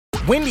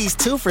Wendy's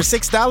 2 for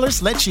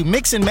 $6 lets you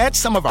mix and match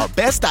some of our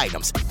best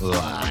items,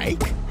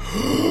 like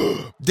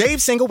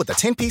Dave Single with a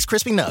 10-piece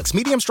crispy nugs,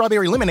 medium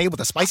strawberry lemonade with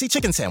a spicy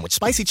chicken sandwich,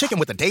 spicy chicken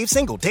with a Dave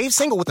Single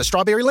with a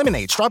strawberry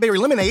lemonade,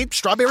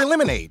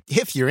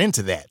 if you're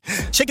into that.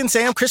 Chicken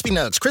Sam, crispy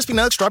nugs,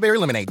 strawberry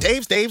lemonade,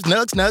 Dave's,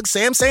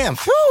 nugs, Sam.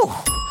 Whew.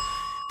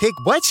 Pick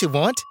what you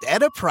want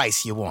at a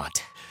price you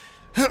want.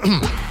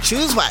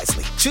 Choose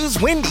wisely.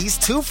 Choose Wendy's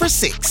 2 for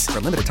 $6. For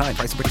a limited time,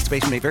 price and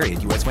participation may vary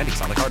at U.S. Wendy's.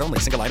 On the card only.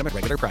 Single item at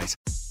regular price.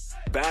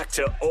 Back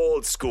to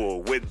Old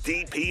School with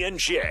DP and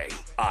J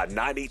on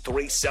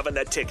 93.7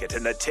 The Ticket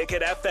and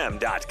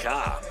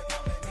theticketfm.com.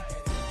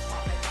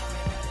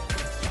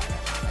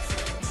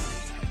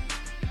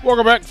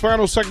 Welcome back.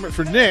 Final segment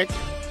for Nick.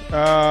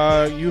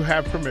 You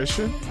have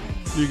permission.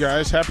 You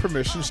guys have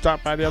permission.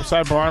 Stop by the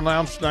Upside Bar and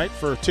Lounge tonight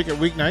for Ticket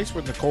Weeknights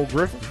with Nicole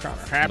Griffin.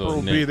 Connor Happer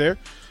will be there.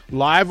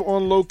 Live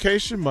on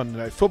location, Monday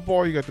Night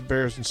Football. You got the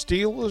Bears and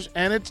Steelers,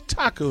 and it's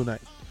taco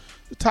night.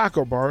 The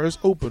taco bar is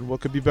open.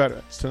 What could be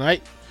better? It's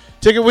tonight.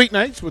 Ticket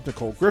Weeknights with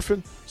Nicole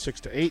Griffin, 6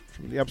 to 8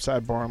 from the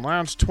Upside Bar and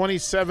Lounge,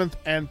 27th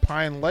and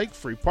Pine Lake,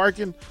 free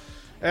parking.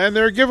 And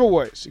there are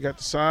giveaways. You got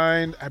the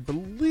signed, I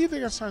believe they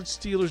got signed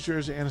Steelers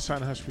jersey and a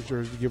signed Huskers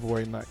jersey to give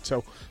away tonight.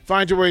 So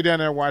find your way down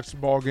there, watch the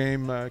ball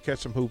game, catch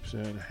some hoops,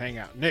 and hang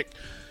out. Nick,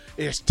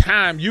 it's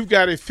time. You've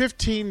got a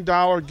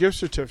 $15 gift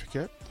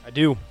certificate. I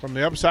do. From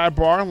the Upside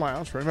Bar and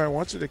Lounge. For anybody who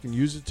wants it, they can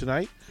use it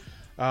tonight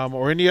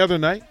or any other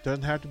night.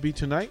 Doesn't have to be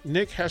tonight.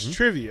 Nick has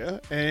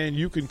trivia, and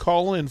you can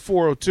call in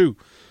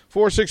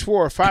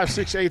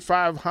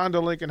 402-464-5685 Honda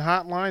Lincoln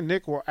Hotline.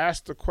 Nick will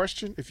ask the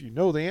question. If you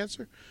know the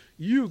answer,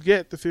 you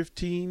get the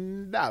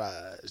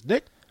 $15.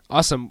 Nick?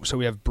 Awesome. So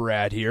we have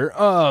Brad here.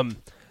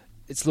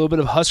 It's a little bit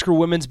of Husker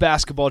women's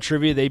basketball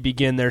trivia. They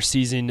begin their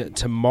season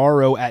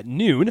tomorrow at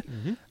noon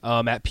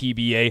at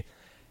PBA.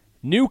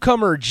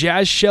 Newcomer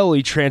Jazz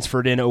Shelley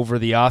transferred in over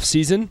the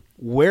offseason.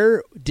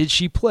 Where did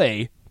she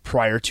play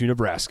prior to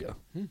Nebraska?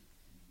 And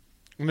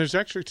there's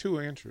actually two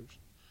answers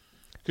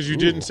because you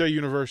didn't say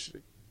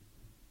university.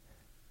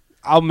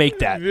 I'll make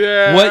that.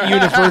 Yeah. What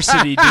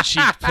university did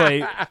she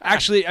play?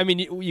 Actually, I mean,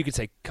 you could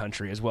say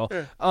country as well.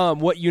 Yeah.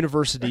 What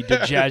university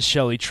did Jazz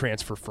Shelley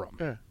transfer from?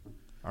 Yeah.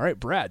 All right,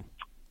 Brad.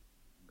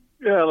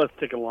 Yeah, let's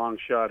take a long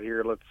shot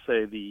here. Let's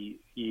say the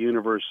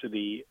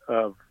University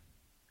of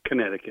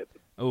Connecticut.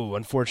 Oh,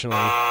 unfortunately.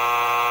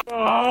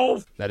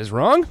 Oh! That is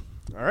wrong.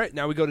 All right,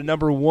 now we go to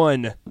number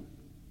one.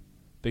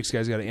 Big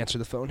Sky's got to answer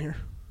the phone here.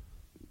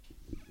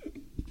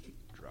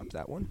 Drop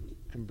that one.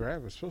 And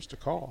Brad was supposed to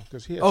call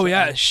because he.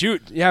 Yeah,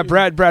 shoot. Yeah,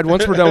 Brad.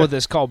 Once we're done with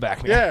this, call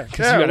back, man. Yeah,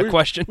 because you got a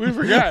question. We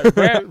forgot.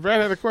 Brad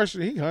had a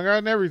question. He hung out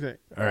and everything.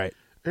 All right.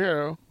 You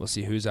know. We'll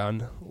see who's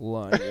on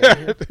line.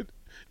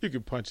 You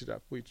can punch it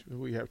up. We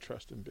have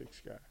trust in Big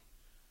Sky.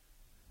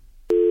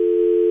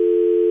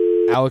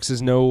 Alex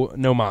is no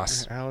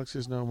Moss. Alex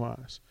is no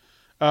Moss.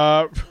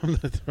 From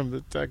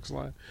the text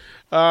line,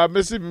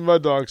 Mississippi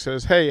Mud Dog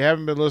says, "Hey,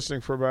 haven't been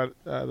listening for about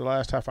the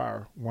last half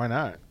hour. Why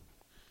not?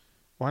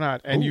 Why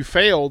not? And you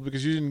failed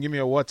because you didn't give me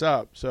a what's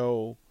up.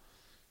 So,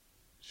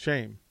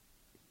 shame,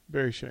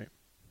 very shame,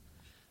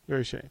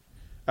 very shame."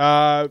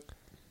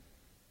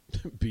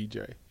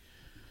 BJ,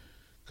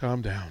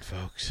 calm down,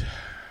 folks.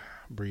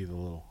 Breathe a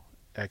little.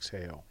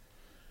 Exhale.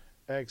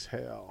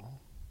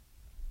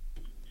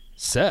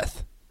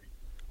 Seth.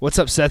 What's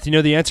up, Seth? You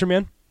know the answer,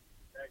 man?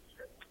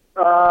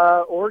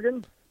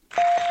 Oregon.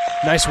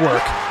 Nice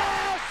work.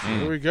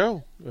 There we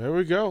go.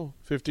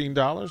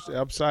 $15.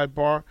 The Upside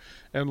Bar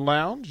and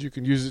Lounge. You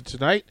can use it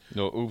tonight.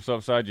 No oops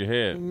upside your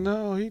head.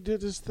 No, he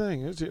did his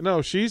thing.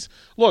 No,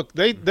 look.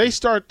 They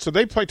start. So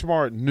they play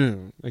tomorrow at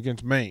noon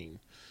against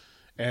Maine,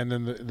 and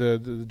then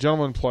the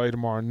gentlemen play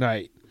tomorrow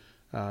night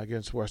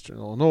against Western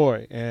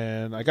Illinois.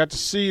 And I got to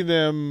see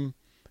them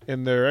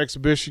in their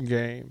exhibition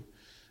game.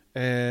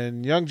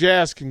 And young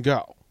Jazz can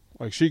go.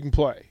 Like, she can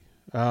play.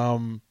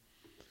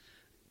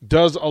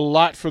 Does a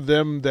lot for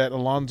them that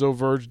Alonzo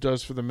Verge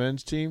does for the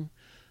men's team.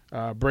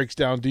 Breaks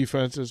down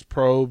defenses,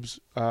 probes,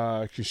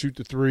 can shoot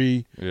the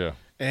three. Yeah.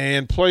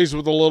 And plays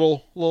with a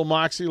little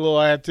moxie,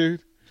 little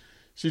attitude.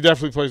 She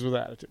definitely plays with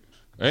attitude.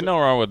 Ain't no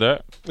wrong with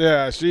that.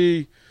 Yeah,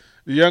 the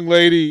young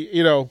lady,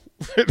 like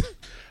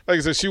I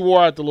said, she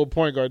wore out the little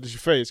point guard that she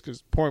faced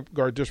because point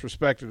guard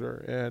disrespected her.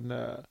 And,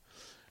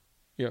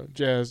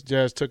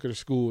 Jazz took her to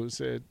school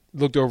and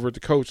looked over at the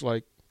coach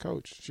like,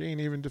 "Coach, she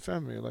ain't even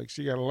defend me. Like,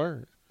 she got to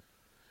learn."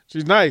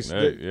 She's nice.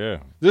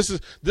 Yeah. This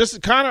is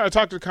Connor. I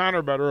talked to Connor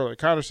about it earlier.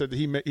 Connor said that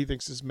he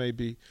thinks this may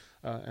be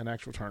an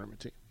actual tournament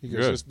team. He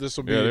goes, this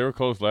will be. Yeah, they were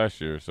close last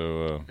year,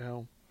 so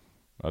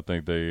I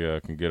think they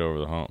can get over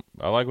the hump.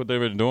 I like what they've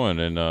been doing,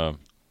 and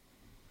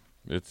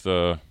it's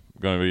going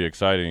to be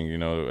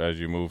exciting. As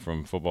you move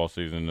from football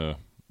season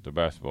to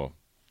basketball.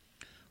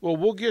 Well,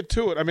 we'll get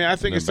to it. I mean, I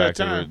think it's that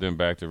time. Then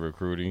back to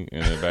recruiting,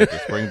 and then back to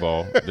spring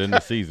ball, then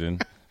the season,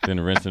 then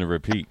rinse and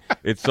repeat.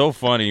 It's so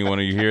funny when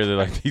you hear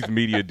that these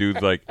media dudes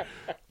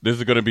this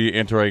is going to be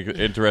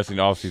interesting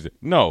offseason.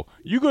 No,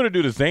 you're going to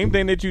do the same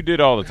thing that you did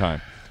all the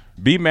time.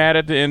 Be mad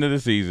at the end of the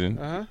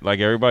season like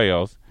everybody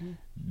else.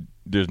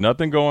 There's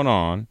nothing going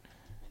on.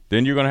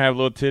 Then you're going to have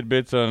little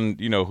tidbits on,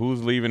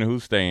 who's leaving and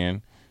who's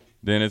staying.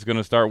 Then it's going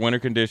to start winter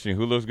conditioning.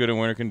 Who looks good in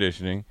winter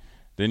conditioning?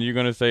 Then you're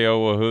going to say,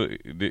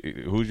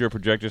 who's your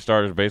projected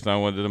starters based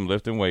on one of them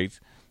lifting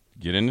weights?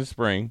 Get in the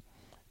spring.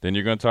 Then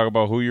you're going to talk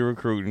about who you're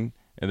recruiting.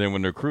 And then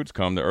when the recruits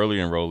come, the early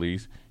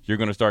enrollees, you're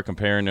going to start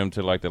comparing them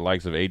to like the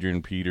likes of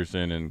Adrian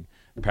Peterson and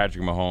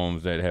Patrick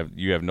Mahomes that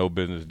you have no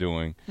business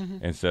doing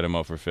and set them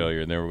up for failure.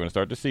 And then we're going to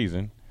start the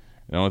season.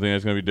 The only thing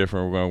that's going to be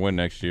different, we're going to win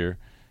next year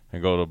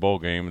and go to a bowl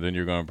game. And then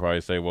you're going to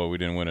probably say, well, we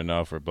didn't win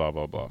enough or blah,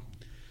 blah, blah.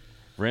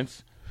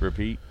 Rinse,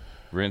 repeat,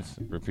 rinse,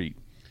 repeat.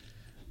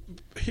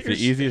 It's the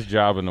easiest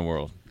job in the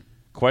world.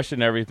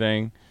 Question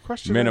everything.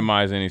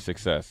 Minimize any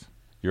success.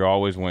 You're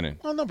always winning.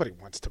 Well, nobody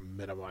wants to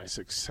minimize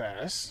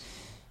success.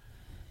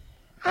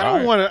 I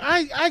don't want to.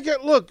 I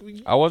get. Look.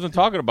 I wasn't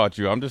talking about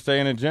you. I'm just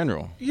saying in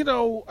general.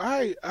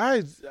 I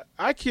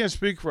can't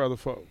speak for other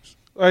folks.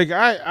 Like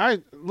I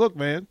look,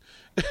 man.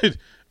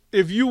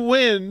 If you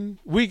win,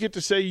 we get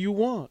to say you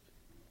won.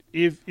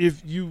 If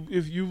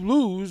you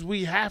lose,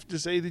 we have to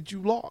say that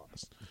you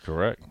lost.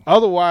 Correct.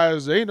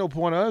 Otherwise, there ain't no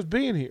point of us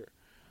being here.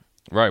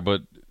 Right,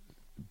 but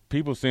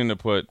people seem to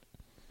put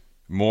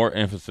more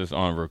emphasis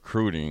on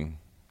recruiting,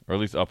 or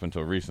at least up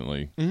until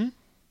recently,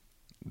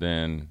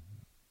 than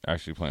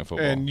actually playing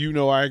football. And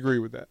I agree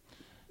with that.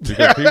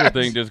 Because people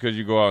think just because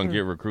you go out and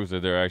get recruits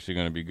that they're actually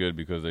going to be good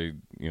because they,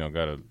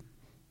 got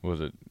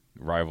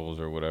rivals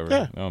or whatever.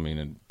 Yeah. I don't mean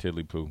a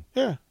tiddly poo.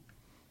 Yeah.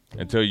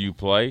 Until you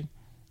play,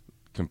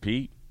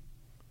 compete,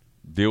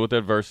 deal with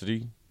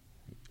adversity,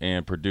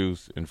 and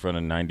produce in front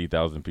of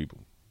 90,000 people.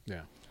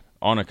 Yeah.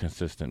 On a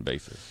consistent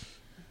basis.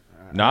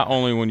 Not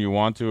only when you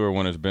want to or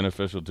when it's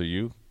beneficial to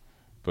you,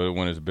 but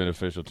when it's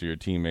beneficial to your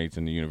teammates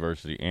in the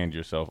university and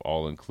yourself,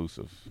 all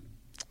inclusive.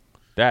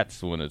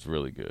 That's when it's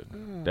really good.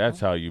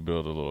 That's how you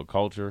build a little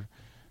culture.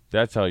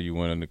 That's how you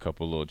win a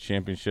couple little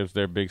championships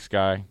there, Big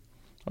Sky.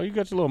 Oh, you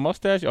got your little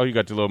mustache? Oh, you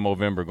got your little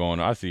Movember going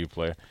on. I see you,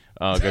 player.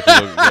 Got your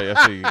little,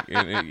 I see you.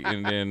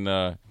 And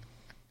then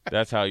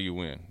that's how you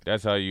win.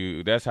 That's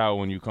how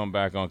when you come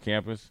back on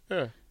campus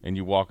and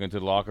you walk into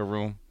the locker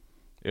room,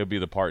 it'll be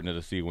the partner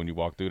to see when you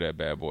walk through that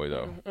bad boy,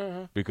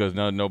 though. Because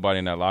nobody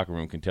in that locker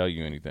room can tell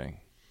you anything.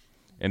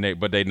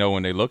 But they know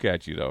when they look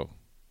at you, though,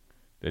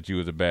 that you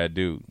was a bad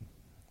dude.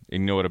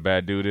 And you know what a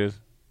bad dude is,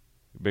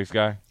 Big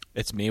Sky?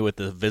 It's me with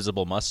the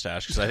visible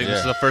mustache, because I think this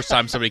is the first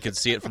time somebody could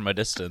see it from a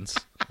distance.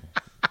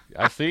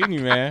 I seen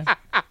you, man.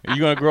 Are you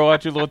gonna grow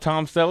out your little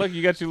Tom Selleck?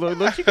 You got your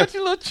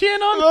little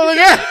chin on.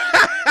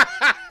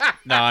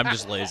 No, I'm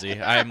just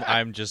lazy.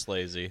 I'm just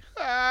lazy.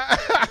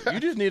 You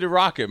just need to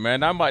rock it,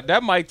 man.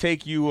 That might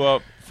take you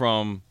up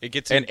from an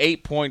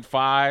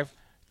 8.5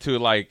 to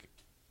like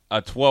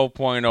a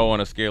 12.0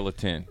 on a scale of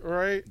 10.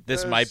 Right.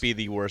 This might be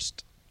the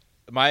worst.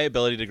 My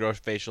ability to grow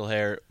facial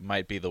hair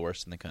might be the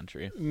worst in the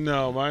country.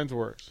 No, mine's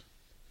worse.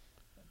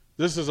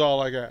 This is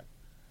all I got.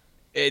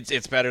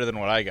 It's better than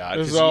what I got.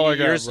 This is all I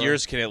got, bro.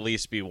 Yours can at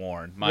least be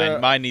worn.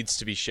 Mine needs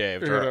to be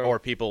shaved, or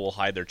people will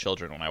hide their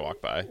children when I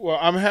walk by. Well,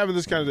 I'm having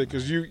this kind of day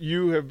because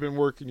you have been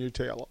working your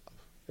tail off,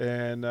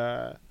 and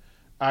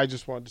I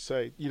just wanted to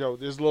say,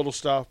 there's little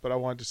stuff, but I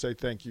wanted to say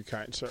thank you,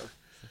 kind sir.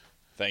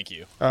 Thank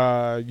you.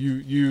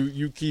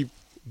 You keep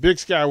Big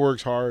Sky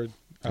works hard.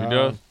 He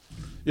does.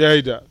 Yeah,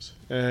 he does,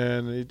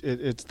 and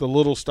it's the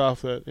little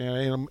stuff that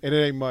and it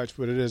ain't much,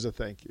 but it is a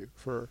thank you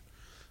for.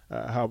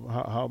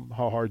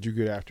 How hard you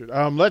get after it.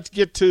 Let's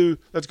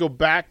go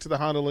back to the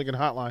Honda Lincoln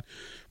Hotline.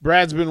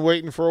 Brad's been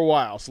waiting for a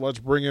while, so let's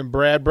bring in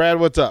Brad. Brad,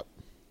 what's up?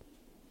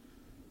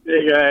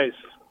 Hey guys,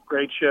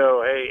 great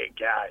show. Hey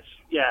guys,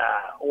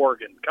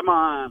 Oregon, come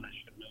on! I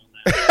should have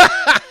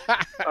known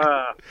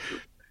that.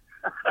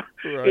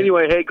 Right.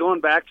 Anyway, hey,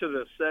 going back to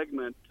the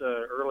segment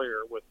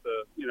earlier with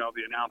the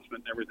the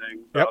announcement and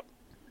everything about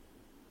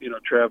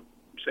Trev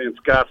saying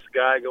Scott's the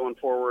guy going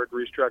forward,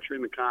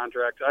 restructuring the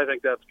contract. I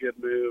think that's a good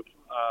move.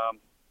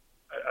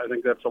 I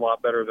think that's a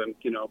lot better than,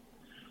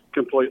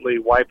 completely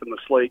wiping the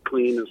slate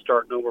clean and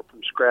starting over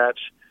from scratch.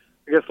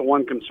 I guess the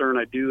one concern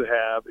I do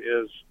have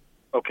is,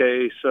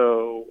 okay,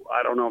 so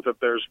I don't know if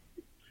there's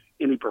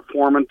any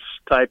performance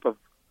type of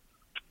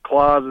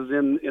clauses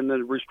in the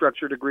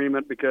restructured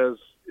agreement, because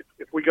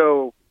if we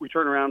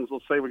turn around,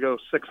 let's say we go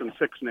 6-6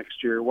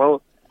 next year.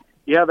 Well,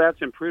 yeah,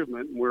 that's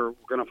improvement. We're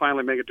going to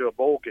finally make it to a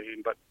bowl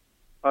game, but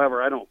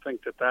however, I don't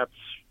think that's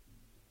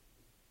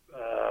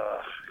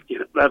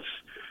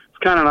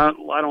it's kind of not.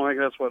 I don't think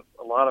that's what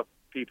a lot of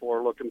people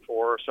are looking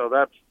for. So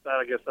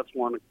I guess that's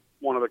one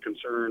of the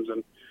concerns.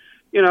 And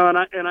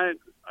I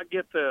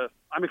get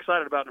I'm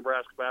excited about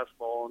Nebraska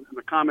basketball and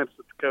the comments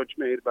that the coach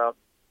made about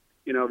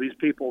these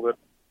people that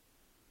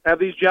have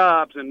these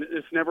jobs, and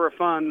it's never a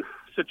fun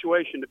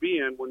situation to be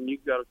in when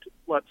you've got to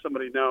let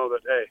somebody know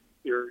that, hey,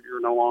 you're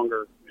no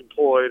longer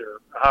employed, or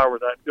however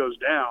that goes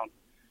down.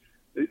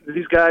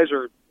 These guys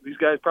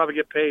probably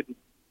get paid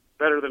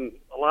better than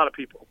a lot of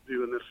people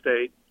do in this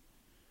state.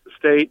 The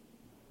state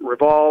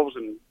revolves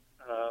and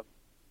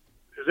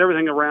is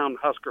everything around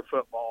Husker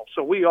football.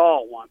 So we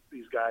all want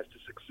these guys to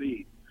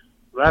succeed.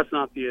 That's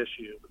not the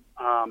issue.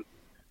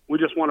 We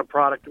just want a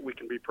product that we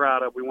can be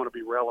proud of. We want to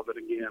be relevant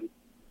again.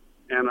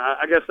 And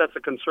I guess that's a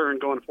concern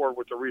going forward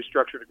with the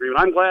restructured agreement.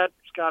 I'm glad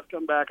Scott's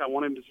come back. I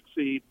want him to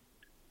succeed.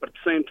 But at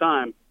the same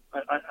time,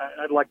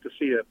 I'd like to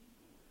see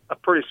a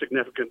pretty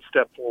significant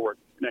step forward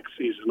next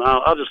season.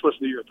 I'll just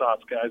listen to your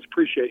thoughts, guys.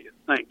 Appreciate it.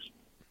 Thanks.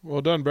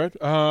 Well done, Brett.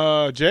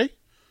 Jay?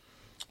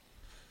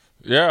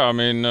 Yeah, I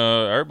mean,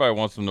 everybody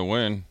wants them to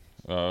win.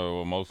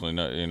 Well, mostly,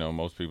 not,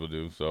 most people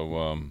do.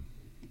 So,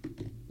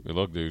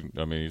 look, dude,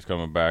 I mean, he's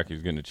coming back.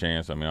 He's getting a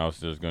chance. I mean,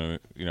 obviously, there's going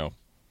to,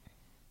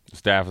 the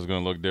staff is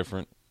going to look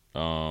different,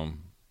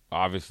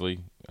 obviously.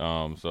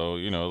 So,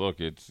 look,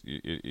 it's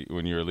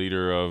when you're a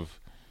leader of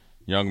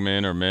young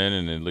men or men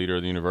and a leader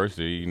of the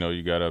university,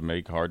 you got to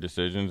make hard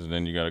decisions, and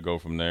then you got to go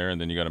from there, and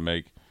then you got to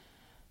make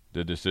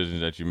the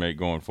decisions that you make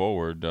going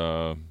forward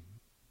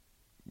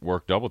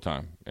work double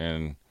time.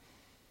 And,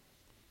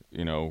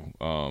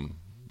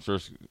 sure,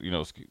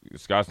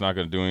 Scott's not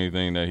going to do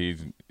anything that he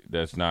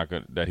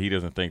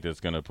doesn't think that's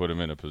going to put him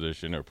in a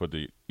position or put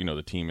the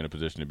team in a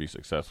position to be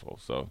successful.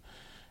 So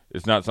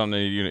it's not something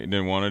that he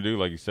didn't want to do.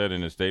 Like you said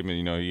in his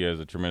statement, he has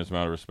a tremendous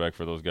amount of respect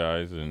for those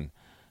guys and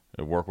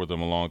worked with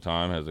them a long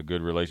time, has a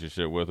good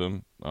relationship with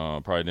them.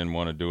 Probably didn't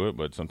want to do it,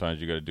 but sometimes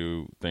you got to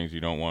do things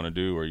you don't want to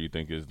do or you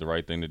think is the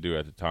right thing to do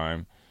at the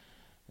time,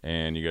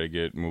 and you got to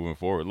get moving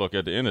forward. Look,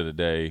 at the end of the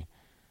day,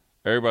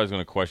 everybody's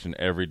going to question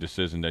every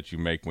decision that you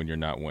make when you're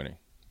not winning.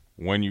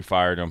 When you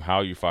fired them,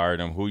 how you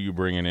fired them, who you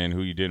bringing in,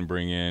 who you didn't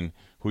bring in,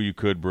 who you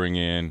could bring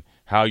in,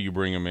 how you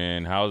bring them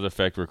in, how does it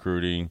affect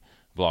recruiting,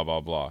 blah,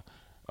 blah, blah.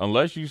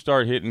 Unless you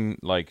start hitting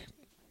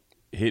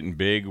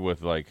big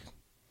with, I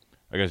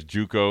guess,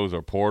 JUCOs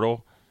or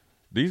portal,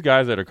 these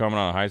guys that are coming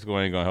out of high school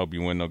ain't going to help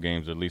you win no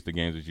games, or at least the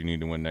games that you need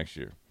to win next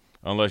year,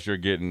 unless you're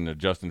getting the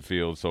Justin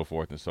Fields, so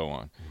forth and so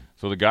on.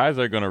 So the guys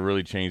that are going to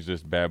really change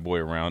this bad boy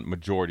around,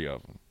 majority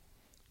of them,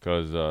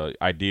 because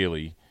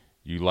ideally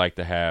you like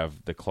to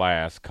have the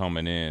class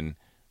coming in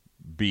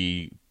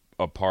be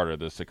a part of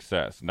the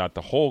success. Not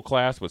the whole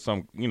class, but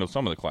some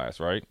of the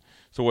class, right?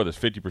 So whether it's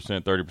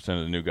 50%, 30% of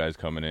the new guys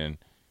coming in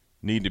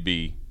need to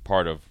be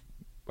part of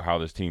how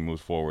this team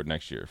moves forward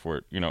next year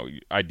for,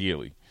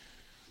 ideally.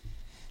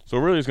 So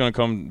really it's going to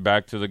come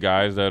back to the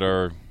guys that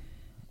are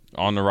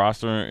on the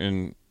roster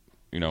and,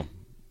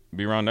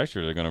 be around next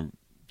year. They're going to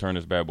turn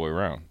this bad boy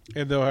around.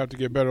 And they'll have to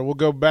get better. We'll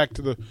go back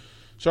to the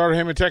Starter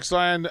Heyman text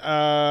line.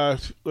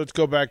 Let's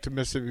go back to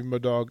Mississippi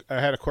Mudog. I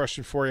had a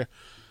question for you.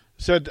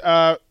 Said,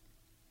 I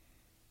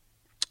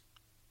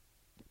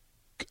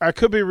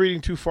could be reading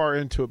too far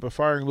into it, but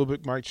firing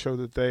Lubick might show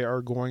that they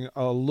are going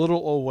a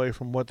little away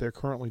from what they're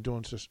currently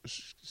doing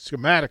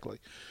schematically.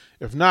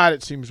 If not,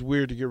 it seems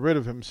weird to get rid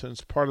of him,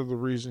 since part of the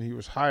reason he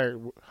was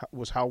hired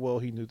was how well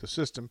he knew the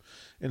system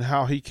and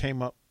how he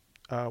came up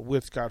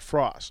with Scott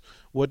Frost.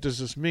 What does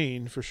this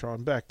mean for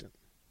Sean Beckton?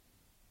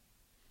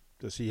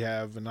 Does he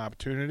have an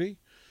opportunity,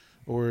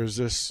 or is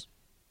this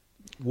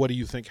 – what do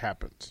you think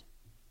happens?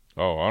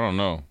 Oh, I don't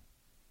know.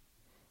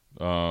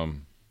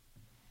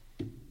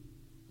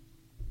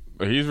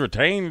 He's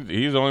retained.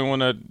 He's the only one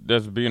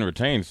that's being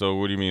retained. So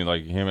what do you mean,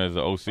 like him as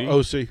the OC?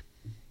 OC.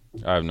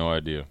 I have no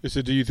idea.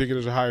 So do you think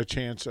there's a higher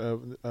chance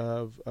of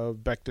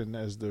Beckton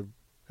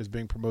as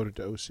being promoted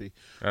to OC?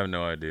 I have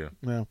no idea.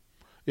 No.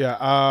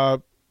 Yeah.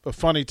 A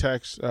funny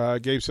text.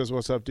 Gabe says,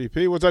 "What's up,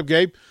 DP?" What's up,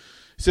 Gabe?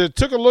 He said,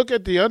 "Took a look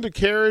at the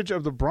undercarriage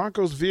of the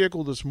Broncos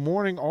vehicle this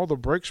morning. All the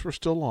brakes were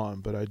still on,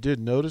 but I did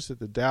notice that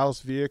the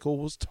Dallas vehicle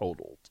was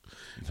totaled."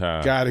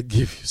 Gotta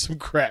give you some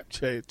crap,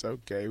 Jay. It's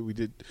okay. We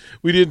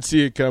didn't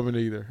see it coming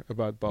either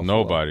about Buffalo.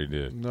 Nobody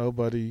did.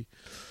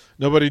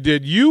 Nobody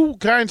did. You,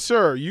 kind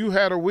sir, you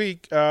had a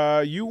week.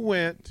 You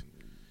went.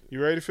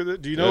 You ready for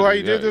that? Do you know how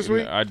you did this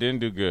week? I didn't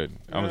do good.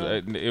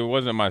 It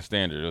wasn't my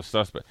standard. It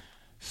was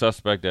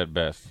suspect at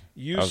best.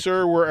 You,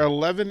 sir, were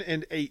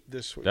 11-8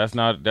 this week. That's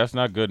not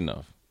good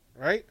enough.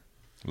 Right?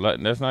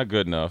 That's not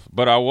good enough.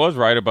 But I was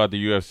right about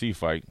the UFC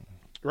fight.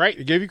 Right.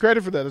 I gave you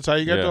credit for that. That's how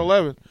you got to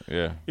 11.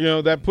 Yeah.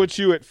 That puts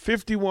you at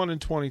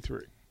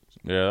 51-23.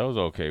 Yeah, that was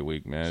an okay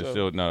week, man. It's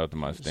still not up to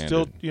my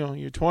standard. Still,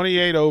 you're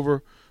 28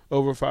 over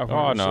 500.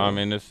 Oh no,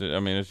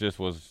 it just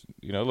was.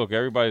 Look,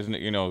 everybody's.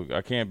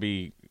 I can't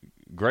be.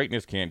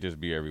 Greatness can't just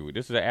be every week.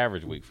 This is an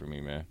average week for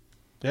me, man.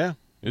 Yeah.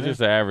 It's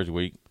just an average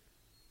week.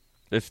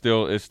 It's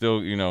still,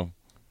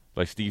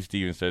 like Steve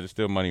Stevens said, it's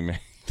still money man.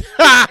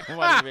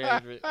 Money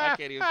management. I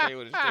can't even say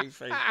what a straight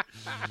face.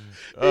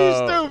 He's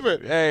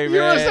stupid. Hey,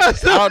 man. I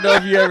don't know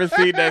if you ever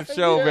seen that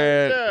show,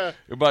 man,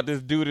 about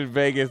this dude in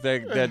Vegas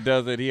that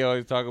does it. He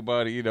always talk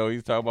about it.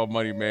 He's talking about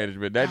money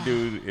management. That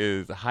dude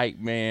is hype,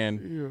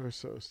 man. You are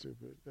so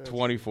stupid.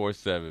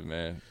 24/7,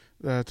 man.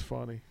 That's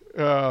funny.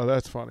 Oh,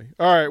 that's funny.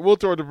 All right, we'll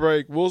throw the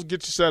break. We'll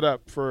get you set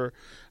up for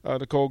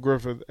Nicole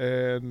Griffith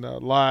and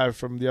live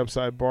from the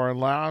Upside Bar and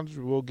Lounge.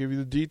 We'll give you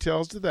the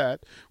details to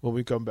that when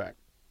we come back.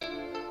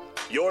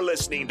 You're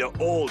listening to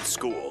Old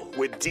School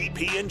with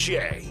DP and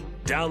J.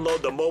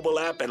 Download the mobile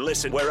app and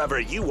listen wherever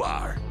you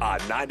are on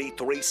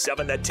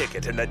 93.7 The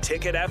Ticket and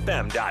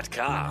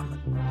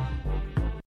theticketfm.com.